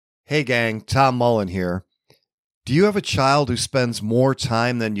Hey gang, Tom Mullen here. Do you have a child who spends more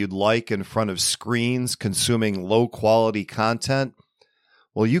time than you'd like in front of screens consuming low-quality content?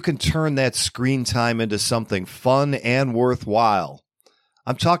 Well, you can turn that screen time into something fun and worthwhile.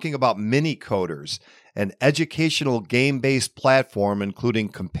 I'm talking about Mini Coders, an educational game-based platform including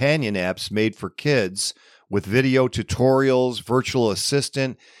companion apps made for kids with video tutorials, virtual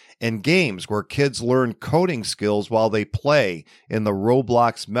assistant, and games where kids learn coding skills while they play in the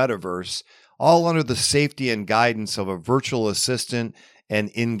Roblox metaverse, all under the safety and guidance of a virtual assistant and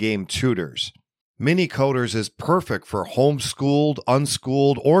in-game tutors. Mini Coders is perfect for homeschooled,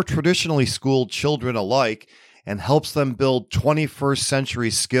 unschooled, or traditionally schooled children alike and helps them build 21st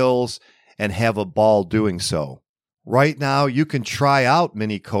century skills and have a ball doing so. Right now, you can try out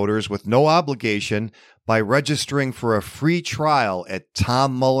Mini Coders with no obligation by registering for a free trial at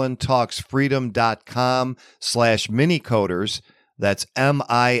tommullentalksfreedom.com/minicoders. That's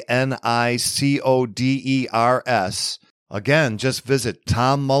MINICODERS. Again, just visit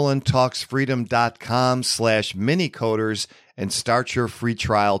tommullentalksfreedom.com/minicoders and start your free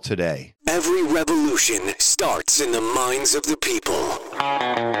trial today. Every revolution starts in the minds of the people.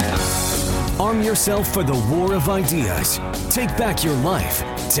 Arm yourself for the war of ideas. Take back your life.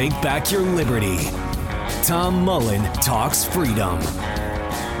 Take back your liberty. Tom Mullen Talks Freedom.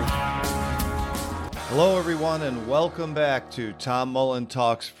 Hello, everyone, and welcome back to Tom Mullen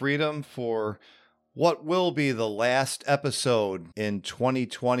Talks Freedom for what will be the last episode in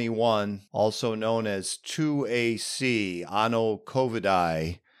 2021, also known as 2AC, Anno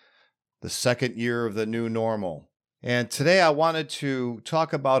Covidai, the second year of the new normal. And today I wanted to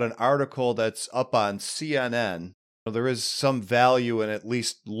talk about an article that's up on CNN. There is some value in at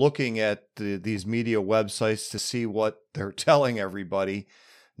least looking at these media websites to see what they're telling everybody.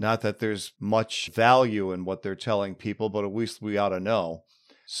 Not that there's much value in what they're telling people, but at least we ought to know.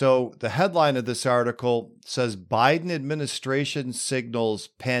 So the headline of this article says, Biden administration signals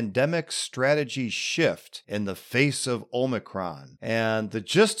pandemic strategy shift in the face of Omicron. And the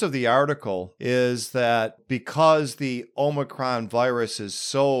gist of the article is that because the Omicron virus is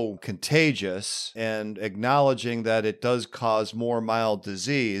so contagious, and acknowledging that it does cause more mild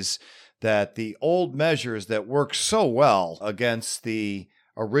disease, that the old measures that work so well against the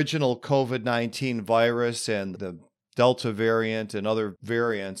original COVID-19 virus and the Delta variant and other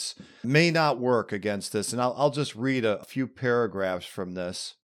variants may not work against this. And I'll just read a few paragraphs from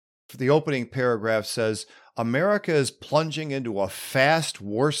this. The opening paragraph says, America is plunging into a fast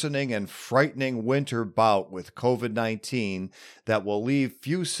worsening and frightening winter bout with COVID-19 that will leave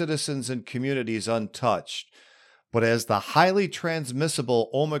few citizens and communities untouched. But as the highly transmissible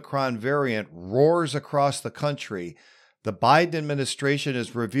Omicron variant roars across the country, the Biden administration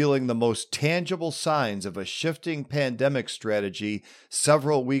is revealing the most tangible signs of a shifting pandemic strategy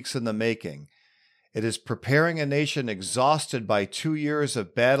several weeks in the making. It is preparing a nation exhausted by 2 years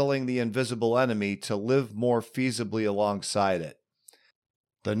of battling the invisible enemy to live more feasibly alongside it.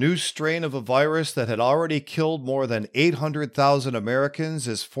 The new strain of a virus that had already killed more than 800,000 Americans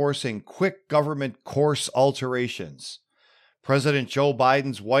is forcing quick government course alterations. President Joe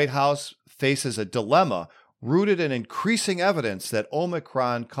Biden's White House faces a dilemma rooted in increasing evidence that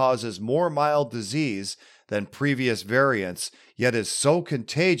Omicron causes more mild disease than previous variants, yet is so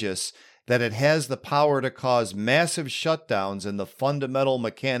contagious that it has the power to cause massive shutdowns in the fundamental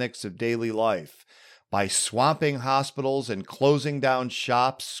mechanics of daily life by swamping hospitals and closing down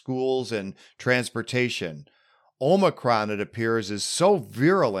shops, schools, and transportation. Omicron, it appears, is so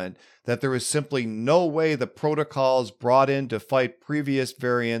virulent that there is simply no way the protocols brought in to fight previous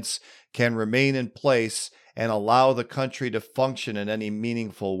variants can remain in place and allow the country to function in any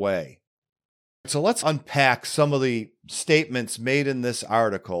meaningful way. So let's unpack some of the statements made in this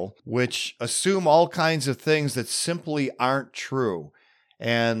article, which assume all kinds of things that simply aren't true.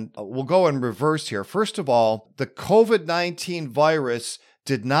 And we'll go in reverse here. First of all, the COVID-19 virus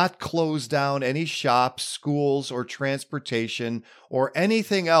did not close down any shops, schools, or transportation, or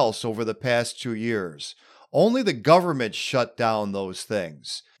anything else over the past 2 years. Only the government shut down those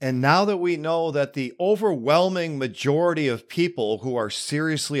things. And now that we know that the overwhelming majority of people who are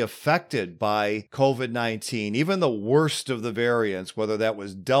seriously affected by COVID-19, even the worst of the variants, whether that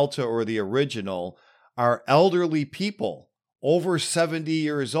was Delta or the original, are elderly people over 70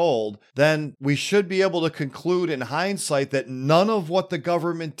 years old, then we should be able to conclude in hindsight that none of what the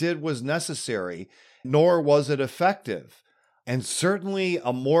government did was necessary, nor was it effective. And certainly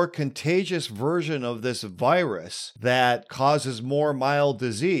a more contagious version of this virus that causes more mild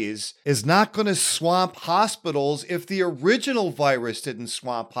disease is not going to swamp hospitals if the original virus didn't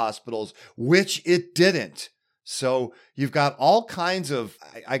swamp hospitals, which it didn't. So you've got all kinds of,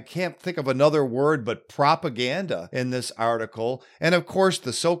 I can't think of another word, but propaganda in this article. And of course,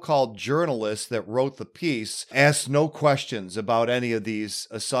 the so-called journalist that wrote the piece asked no questions about any of these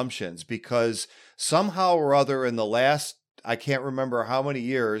assumptions because somehow or other in the last, I can't remember how many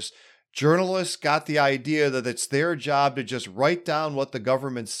years, journalists got the idea that it's their job to just write down what the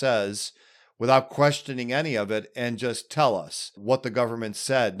government says without questioning any of it and just tell us what the government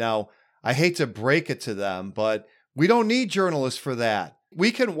said. Now, I hate to break it to them, but we don't need journalists for that.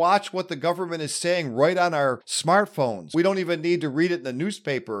 We can watch what the government is saying right on our smartphones. We don't even need to read it in the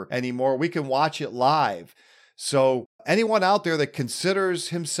newspaper anymore. We can watch it live. So anyone out there that considers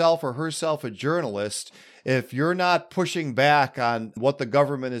himself or herself a journalist, if you're not pushing back on what the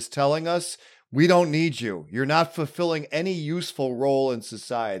government is telling us, we don't need you. You're not fulfilling any useful role in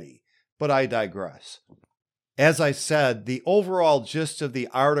society. But I digress. As I said, the overall gist of the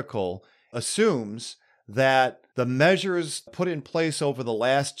article assumes that the measures put in place over the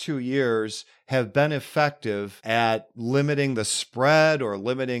last 2 years have been effective at limiting the spread or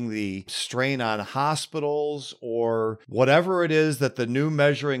limiting the strain on hospitals or whatever it is that the new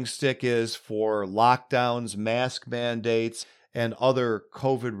measuring stick is for lockdowns, mask mandates, and other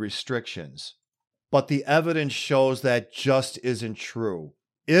COVID restrictions. But the evidence shows that just isn't true.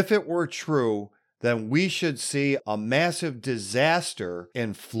 If it were true, then we should see a massive disaster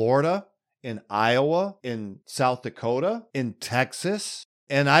in Florida, in Iowa, in South Dakota, in Texas.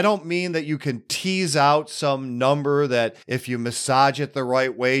 And I don't mean that you can tease out some number that if you massage it the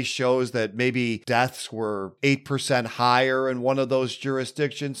right way shows that maybe deaths were 8% higher in one of those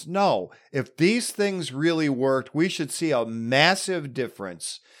jurisdictions. No, if these things really worked, we should see a massive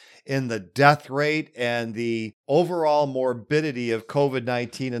difference in the death rate and the overall morbidity of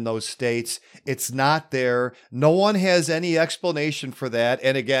COVID-19 in those states. It's not there. No one has any explanation for that.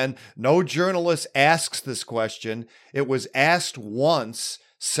 And again, no journalist asks this question. It was asked once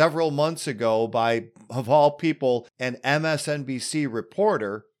several months ago by, of all people, an MSNBC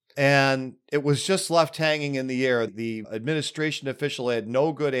reporter. And it was just left hanging in the air. The administration official had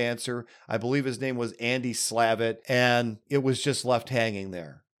no good answer. I believe his name was Andy Slavitt. And it was just left hanging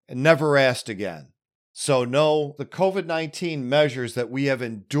there and never asked again. So no, the COVID-19 measures that we have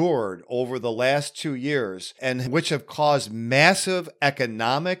endured over the last 2 years and which have caused massive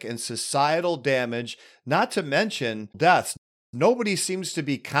economic and societal damage, not to mention deaths. Nobody seems to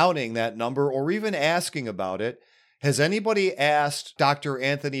be counting that number or even asking about it. Has anybody asked Dr.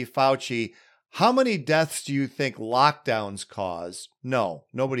 Anthony Fauci, how many deaths do you think lockdowns caused? No,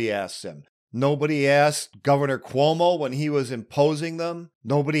 nobody asks him. Nobody asked Governor Cuomo when he was imposing them.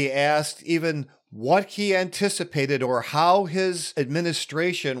 Nobody asked even what he anticipated or how his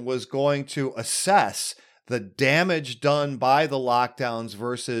administration was going to assess the damage done by the lockdowns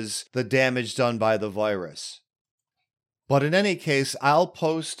versus the damage done by the virus. But in any case, I'll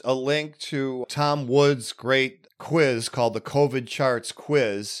post a link to Tom Wood's great quiz called the COVID Charts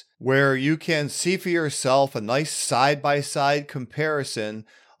Quiz, where you can see for yourself a nice side-by-side comparison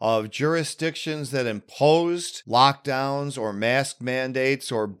of jurisdictions that imposed lockdowns or mask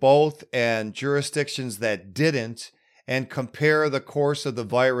mandates or both and jurisdictions that didn't, and compare the course of the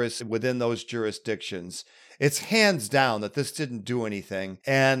virus within those jurisdictions. It's hands down that this didn't do anything,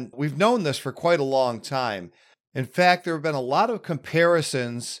 and we've known this for quite a long time. In fact, there have been a lot of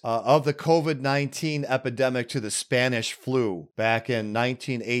comparisons of the COVID-19 epidemic to the Spanish flu back in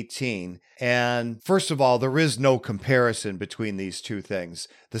 1918. And first of all, there is no comparison between these two things.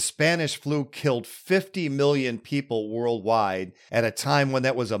 The Spanish flu killed 50 million people worldwide at a time when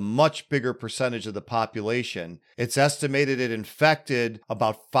that was a much bigger percentage of the population. It's estimated it infected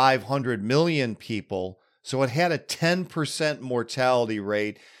about 500 million people, so it had a 10% mortality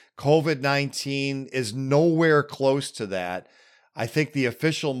rate. COVID-19 is nowhere close to that. I think the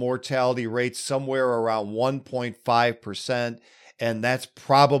official mortality rate's somewhere around 1.5%, and that's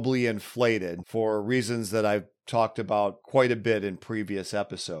probably inflated for reasons that I've talked about quite a bit in previous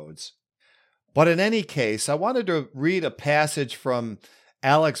episodes. But in any case, I wanted to read a passage from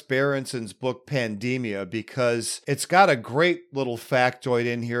Alex Berenson's book Pandemia because it's got a great little factoid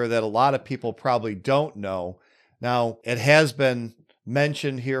in here that a lot of people probably don't know. Now, it has been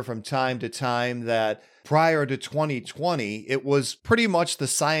mentioned here from time to time that prior to 2020, it was pretty much the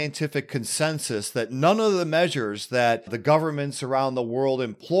scientific consensus that none of the measures that the governments around the world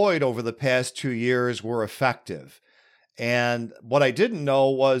employed over the past 2 years were effective. And what I didn't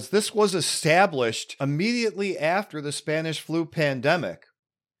know was this was established immediately after the Spanish flu pandemic.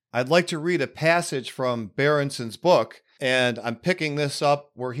 I'd like to read a passage from Berenson's book, And I'm picking this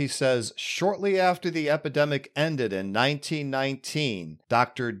up where he says, shortly after the epidemic ended in 1919,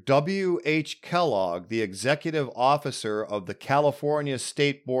 Dr. W.H. Kellogg, the executive officer of the California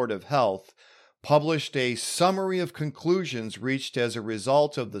State Board of Health, published a summary of conclusions reached as a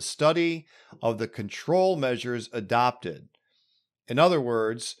result of the study of the control measures adopted. In other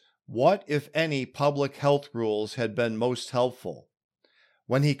words, what, if any, public health rules had been most helpful?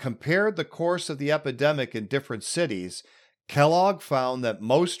 When he compared the course of the epidemic in different cities, Kellogg found that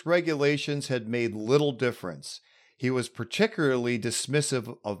most regulations had made little difference. He was particularly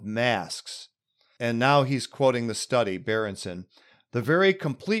dismissive of masks. And now he's quoting the study, Berenson. The very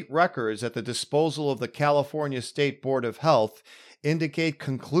complete records at the disposal of the California State Board of Health indicate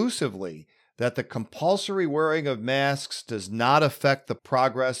conclusively that the compulsory wearing of masks does not affect the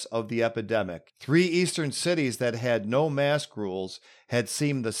progress of the epidemic. 3 eastern cities that had no mask rules had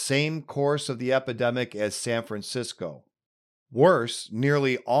seen the same course of the epidemic as San Francisco. Worse,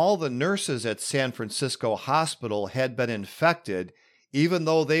 nearly all the nurses at San Francisco Hospital had been infected, even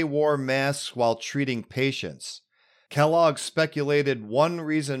though they wore masks while treating patients. Kellogg speculated one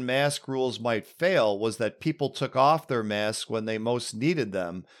reason mask rules might fail was that people took off their masks when they most needed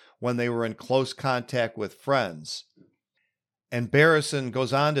them, when they were in close contact with friends. And Berenson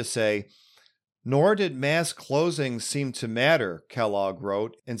goes on to say, nor did mask closing seem to matter, Kellogg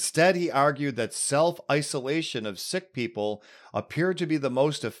wrote. Instead, he argued that self-isolation of sick people appeared to be the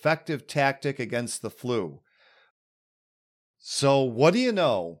most effective tactic against the flu. So, what do you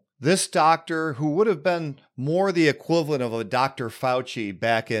know? This doctor, who would have been more the equivalent of a Dr. Fauci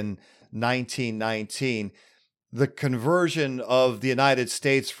back in 1919, the conversion of the United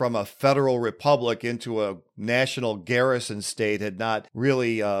States from a federal republic into a national garrison state had not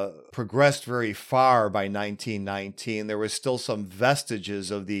really progressed very far by 1919. There was still some vestiges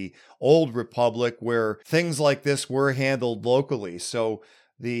of the old republic where things like this were handled locally. So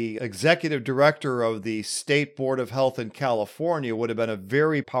the executive director of the State Board of Health in California would have been a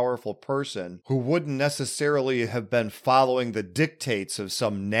very powerful person who wouldn't necessarily have been following the dictates of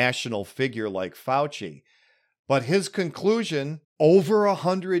some national figure like Fauci. But his conclusion over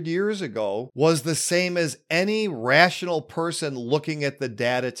 100 years ago was the same as any rational person looking at the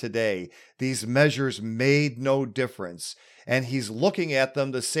data today. These measures made no difference. And he's looking at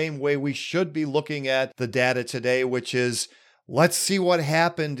them the same way we should be looking at the data today, which is, let's see what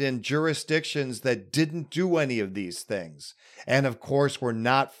happened in jurisdictions that didn't do any of these things. And of course, we're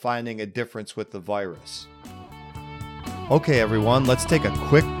not finding a difference with the virus. Okay, everyone, let's take a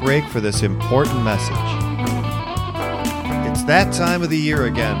quick break for this important message. It's that time of the year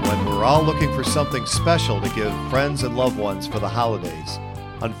again when we're all looking for something special to give friends and loved ones for the holidays.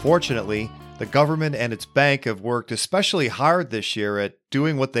 Unfortunately, the government and its bank have worked especially hard this year at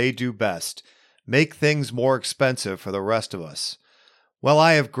doing what they do best, make things more expensive for the rest of us. Well,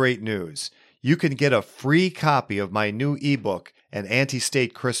 I have great news. You can get a free copy of my new ebook, An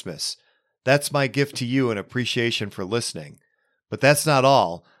Anti-State Christmas. That's my gift to you in appreciation for listening. But that's not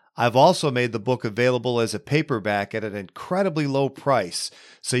all. I've also made the book available as a paperback at an incredibly low price,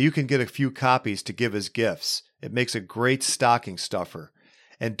 so you can get a few copies to give as gifts. It makes a great stocking stuffer.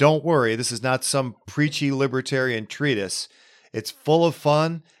 And don't worry, this is not some preachy libertarian treatise. It's full of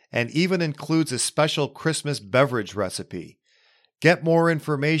fun and even includes a special Christmas beverage recipe. Get more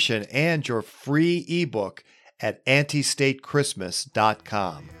information and your free ebook at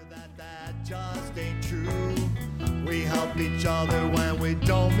antistatechristmas.com. That just ain't true. We help each other when we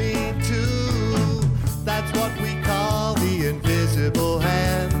don't mean to. That's what we call the invisible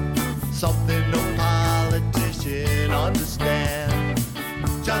hand. Something no politician understands.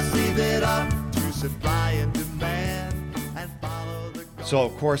 Just leave it up to supply and demand and follow the. So,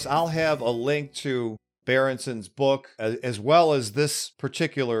 of course, I'll have a link to Berenson's book as well as this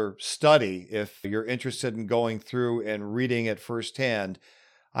particular study if you're interested in going through and reading it firsthand.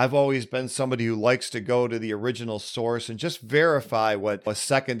 I've always been somebody who likes to go to the original source and just verify what a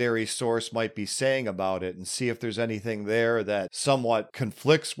secondary source might be saying about it and see if there's anything there that somewhat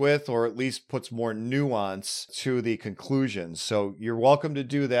conflicts with or at least puts more nuance to the conclusions. So you're welcome to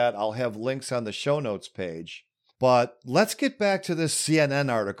do that. I'll have links on the show notes page. But let's get back to this CNN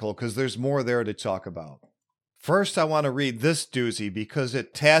article because there's more there to talk about. First, I want to read this doozy because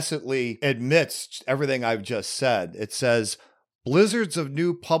it tacitly admits everything I've just said. It says, blizzards of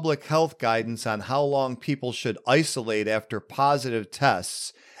new public health guidance on how long people should isolate after positive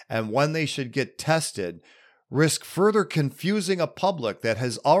tests and when they should get tested risk further confusing a public that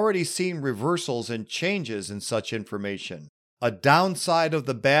has already seen reversals and changes in such information. A downside of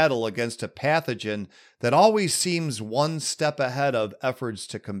the battle against a pathogen that always seems one step ahead of efforts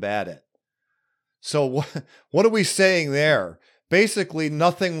to combat it. So what are we saying there? Basically,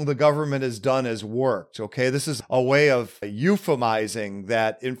 nothing the government has done has worked, okay? This is a way of euphemizing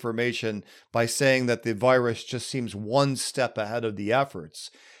that information by saying that the virus just seems one step ahead of the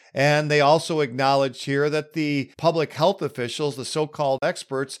efforts. And they also acknowledged here that the public health officials, the so-called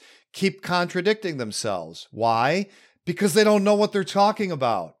experts, keep contradicting themselves. Why? Because they don't know what they're talking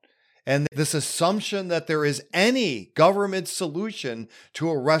about. And this assumption that there is any government solution to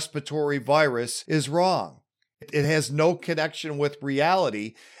a respiratory virus is wrong. It has no connection with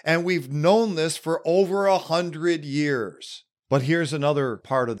reality, and we've known this for over 100 years. But here's another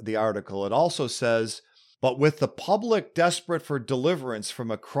part of the article. It also says, but with the public desperate for deliverance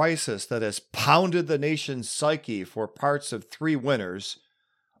from a crisis that has pounded the nation's psyche for parts of 3 winters,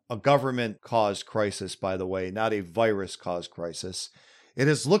 a government-caused crisis, by the way, not a virus-caused crisis, it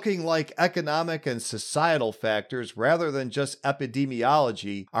is looking like economic and societal factors rather than just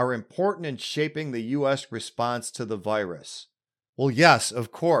epidemiology are important in shaping the U.S. response to the virus. Well, yes,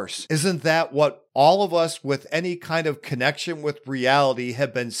 of course. Isn't that what all of us with any kind of connection with reality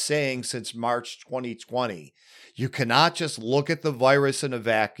have been saying since March 2020? You cannot just look at the virus in a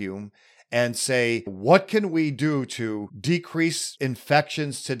vacuum and say, what can we do to decrease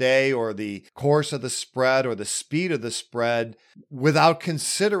infections today or the course of the spread or the speed of the spread without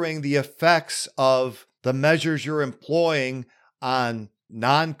considering the effects of the measures you're employing on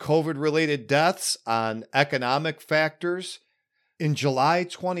non-COVID related deaths, on economic factors? In July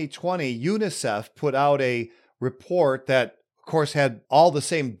 2020, UNICEF put out a report that, of course, had all the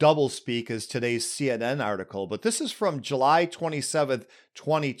same doublespeak as today's CNN article, but this is from July 27th,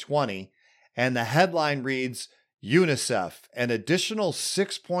 2020. And the headline reads, UNICEF, an additional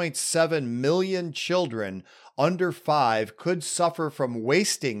 6.7 million children under 5 could suffer from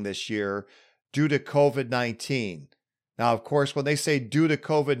wasting this year due to COVID-19. Now, of course, when they say due to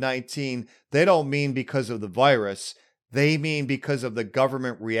COVID-19, they don't mean because of the virus. They mean because of the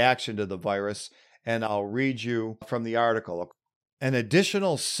government reaction to the virus. And I'll read you from the article. An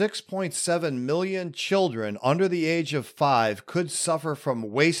additional 6.7 million children under the age of 5 could suffer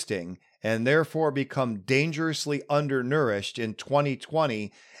from wasting and therefore become dangerously undernourished in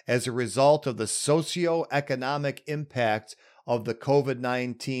 2020 as a result of the socio-economic impact of the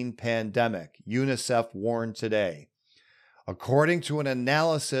COVID-19 pandemic, UNICEF warned today. According to an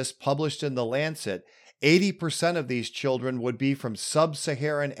analysis published in The Lancet, 80% of these children would be from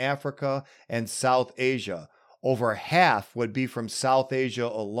sub-Saharan Africa and South Asia. Over half would be from South Asia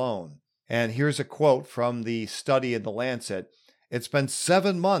alone. And here's a quote from the study in The Lancet. It's been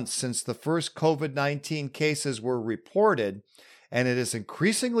 7 months since the first COVID-19 cases were reported, and it is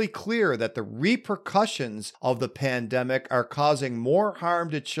increasingly clear that the repercussions of the pandemic are causing more harm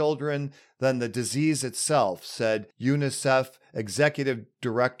to children than the disease itself, said UNICEF Executive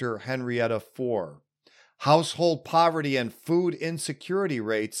Director Henrietta Fore. Household poverty and food insecurity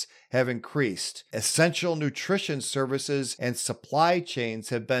rates have increased. Essential nutrition services and supply chains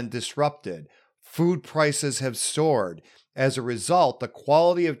have been disrupted. Food prices have soared. As a result, the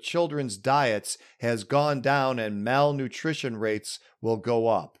quality of children's diets has gone down and malnutrition rates will go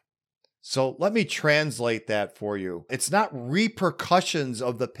up. So let me translate that for you. It's not repercussions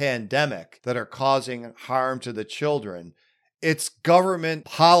of the pandemic that are causing harm to the children. It's government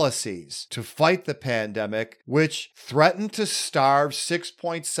policies to fight the pandemic, which threaten to starve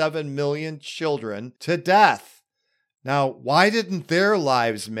 6.7 million children to death. Now, why didn't their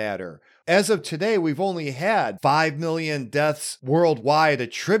lives matter? As of today, we've only had 5 million deaths worldwide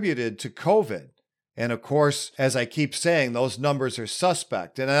attributed to COVID. And of course, as I keep saying, those numbers are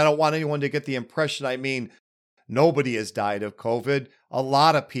suspect. And I don't want anyone to get the impression I mean nobody has died of COVID. A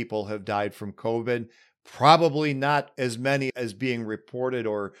lot of people have died from COVID. Probably not as many as being reported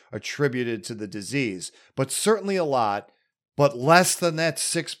or attributed to the disease, but certainly a lot, but less than that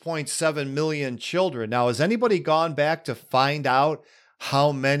 6.7 million children. Now, has anybody gone back to find out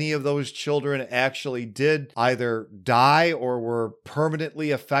how many of those children actually did either die or were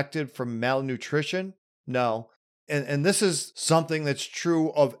permanently affected from malnutrition? No. And this is something that's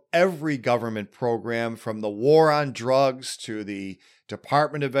true of every government program, from the war on drugs to the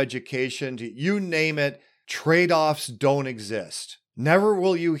Department of Education, to you name it. Trade-offs don't exist. Never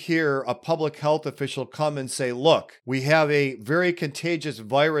will you hear a public health official come and say, look, we have a very contagious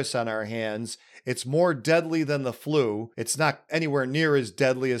virus on our hands. It's more deadly than the flu. It's not anywhere near as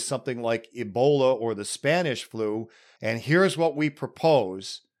deadly as something like Ebola or the Spanish flu. And here's what we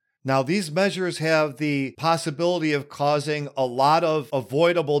propose. Now, these measures have the possibility of causing a lot of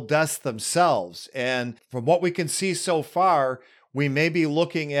avoidable deaths themselves. And from what we can see so far, We may be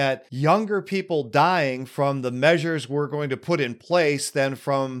looking at younger people dying from the measures we're going to put in place than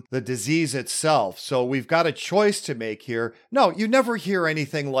from the disease itself. So we've got a choice to make here. No, you never hear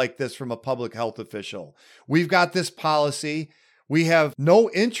anything like this from a public health official. We've got this policy. We have no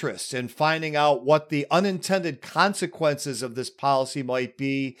interest in finding out what the unintended consequences of this policy might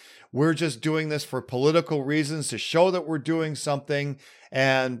be. We're just doing this for political reasons to show that we're doing something,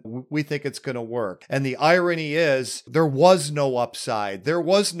 and we think it's going to work. And the irony is there was no upside. There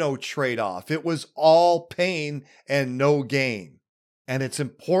was no trade-off. It was all pain and no gain. And it's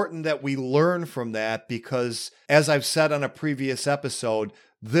important that we learn from that because, as I've said on a previous episode,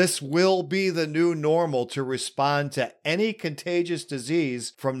 this will be the new normal to respond to any contagious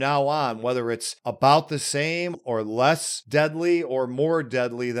disease from now on, whether it's about the same or less deadly or more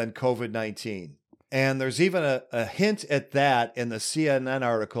deadly than COVID-19. And there's even a hint at that in the CNN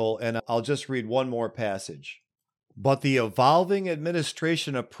article, and I'll just read one more passage. But the evolving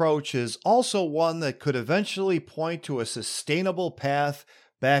administration approach is also one that could eventually point to a sustainable path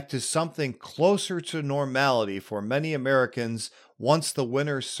back to something closer to normality for many Americans once the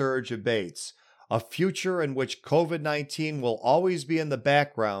winter surge abates, a future in which COVID-19 will always be in the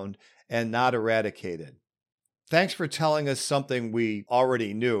background and not eradicated. Thanks for telling us something we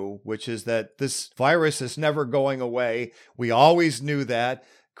already knew, which is that this virus is never going away. We always knew that.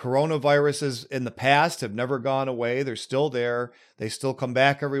 Coronaviruses in the past have never gone away. They're still there. They still come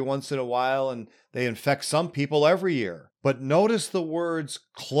back every once in a while, and they infect some people every year. But notice the words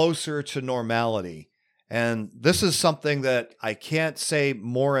closer to normality. And this is something that I can't say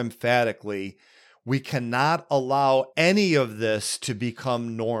more emphatically. We cannot allow any of this to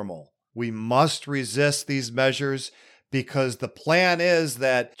become normal. We must resist these measures because the plan is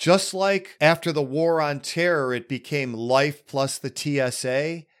that just like after the war on terror, it became life plus the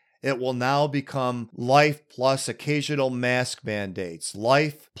TSA, it will now become life plus occasional mask mandates,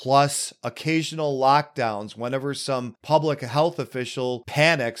 life plus occasional lockdowns whenever some public health official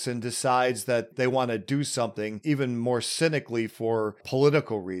panics and decides that they want to do something even more cynically for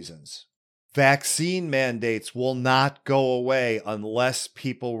political reasons. Vaccine mandates will not go away unless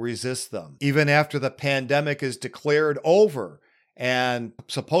people resist them. Even after the pandemic is declared over and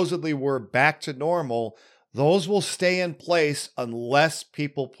supposedly we're back to normal, those will stay in place unless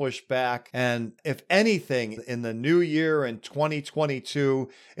people push back. And if anything, in the new year in 2022,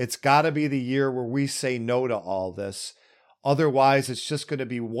 it's got to be the year where we say no to all this. Otherwise, it's just going to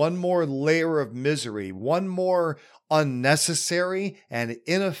be one more layer of misery, one more unnecessary and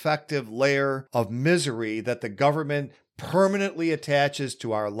ineffective layer of misery that the government permanently attaches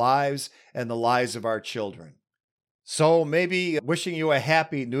to our lives and the lives of our children. So maybe wishing you a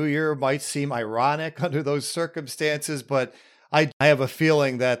happy new year might seem ironic under those circumstances, but I have a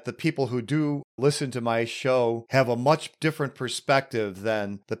feeling that the people who do listen to my show have a much different perspective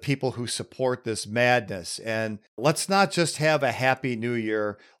than the people who support this madness. And let's not just have a happy new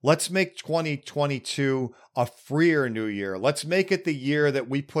year. Let's make 2022 a freer new year. Let's make it the year that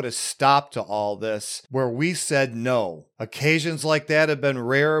we put a stop to all this, where we said no. Occasions like that have been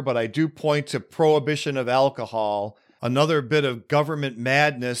rare, but I do point to prohibition of alcohol, another bit of government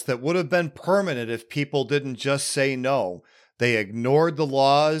madness that would have been permanent if people didn't just say no. They ignored the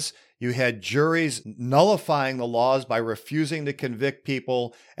laws. You had juries nullifying the laws by refusing to convict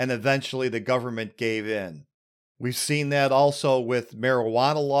people, and eventually the government gave in. We've seen that also with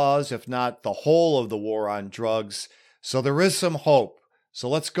marijuana laws, if not the whole of the war on drugs. So there is some hope. So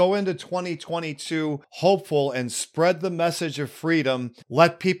let's go into 2022 hopeful and spread the message of freedom.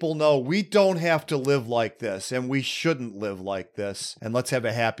 Let people know we don't have to live like this, and we shouldn't live like this. And let's have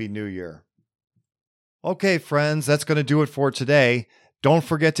a happy new year. Okay, friends, that's going to do it for today. Don't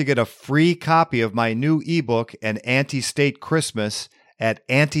forget to get a free copy of my new ebook, An Anti-State Christmas, at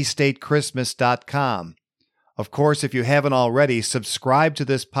antistatechristmas.com. Of course, if you haven't already, subscribe to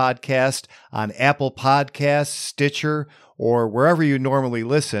this podcast on Apple Podcasts, Stitcher, or wherever you normally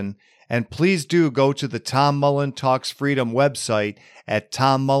listen. And please do go to the Tom Mullen Talks Freedom website at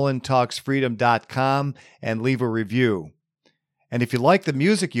tommullentalksfreedom.com and leave a review. And if you like the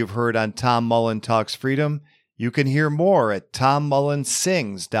music you've heard on Tom Mullen Talks Freedom, you can hear more at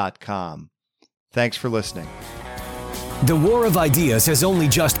tommullensings.com. Thanks for listening. The War of Ideas has only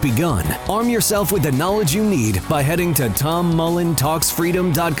just begun. Arm yourself with the knowledge you need by heading to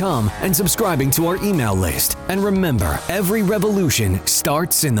tommullentalksfreedom.com and subscribing to our email list. And remember, every revolution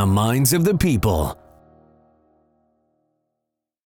starts in the minds of the people.